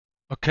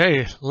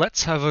Okay,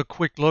 let's have a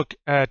quick look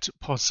at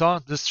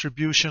Poisson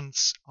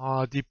distributions.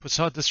 The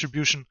Poisson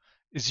distribution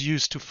is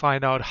used to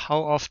find out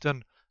how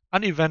often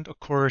an event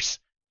occurs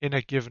in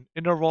a given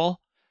interval.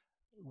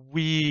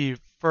 We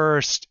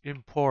first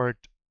import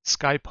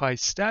Scipy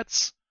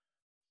stats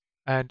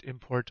and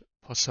import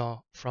Poisson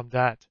from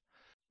that.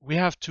 We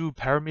have two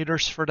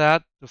parameters for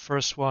that. The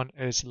first one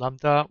is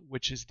lambda,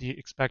 which is the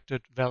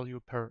expected value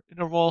per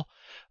interval.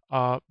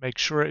 Make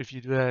sure if you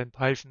do that in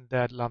Python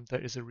that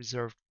lambda is a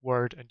reserved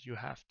word and you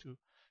have to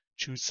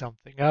choose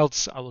something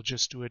else. I will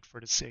just do it for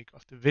the sake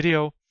of the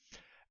video.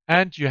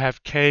 And you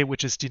have k,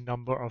 which is the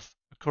number of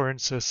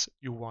occurrences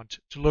you want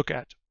to look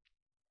at.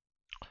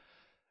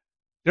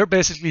 There are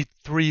basically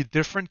three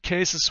different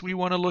cases we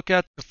want to look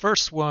at. The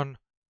first one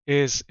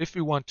is if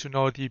we want to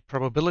know the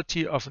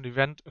probability of an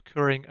event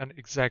occurring an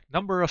exact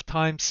number of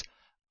times.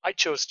 I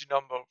chose the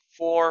number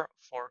 4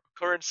 for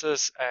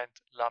occurrences and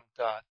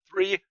lambda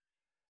 3.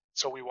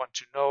 So we want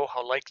to know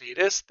how likely it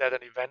is that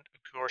an event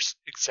occurs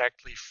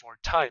exactly 4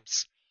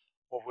 times.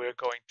 What we're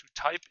going to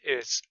type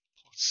is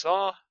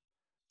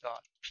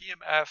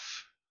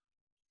Poisson.pmf,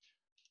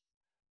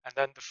 and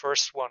then the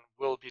first one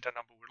will be the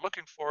number we're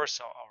looking for,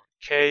 so our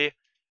k,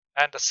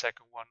 and the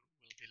second one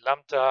will be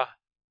lambda.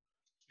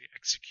 We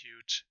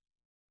execute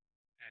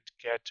and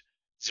get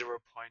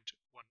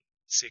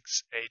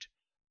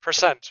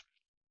 0.168%.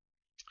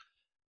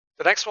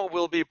 The next one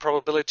will be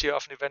probability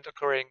of an event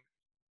occurring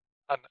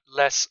a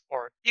less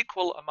or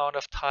equal amount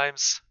of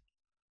times.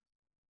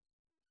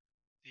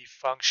 The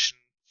function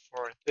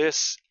for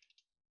this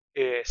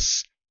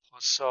is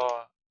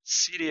Poisson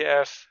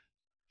CDF,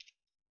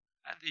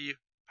 and the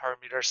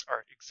parameters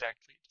are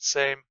exactly the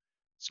same.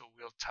 So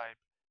we'll type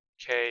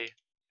k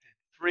and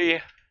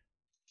 3,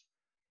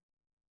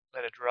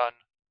 let it run.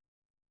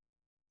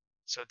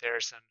 So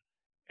there's an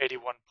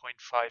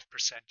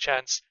 81.5%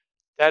 chance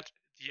that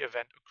the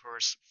event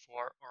occurs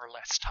 4 or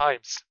less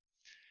times.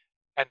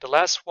 And the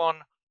last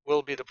one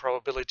will be the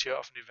probability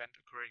of an event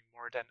occurring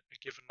more than a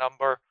given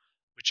number,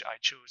 which I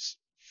choose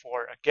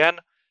 4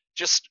 again.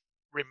 Just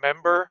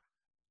remember,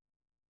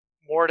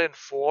 more than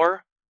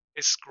 4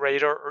 is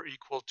greater or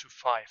equal to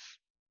 5.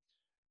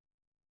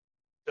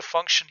 The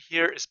function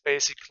here is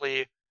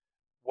basically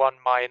 1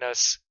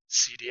 minus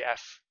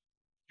CDF.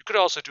 You could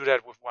also do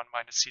that with 1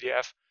 minus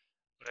CDF,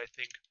 but I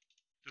think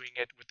doing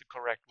it with the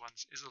correct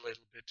ones is a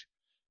little bit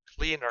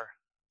cleaner.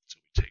 So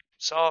we take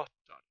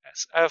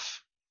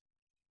Poisson.sf,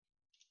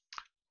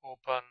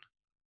 open,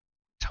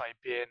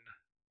 type in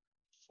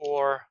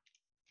 4,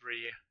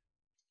 3,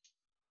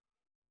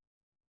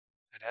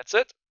 and that's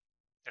it.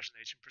 There's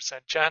an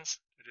 18% chance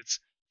that it's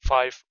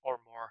 5 or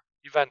more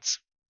events.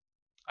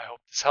 I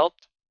hope this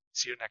helped.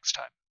 See you next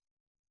time.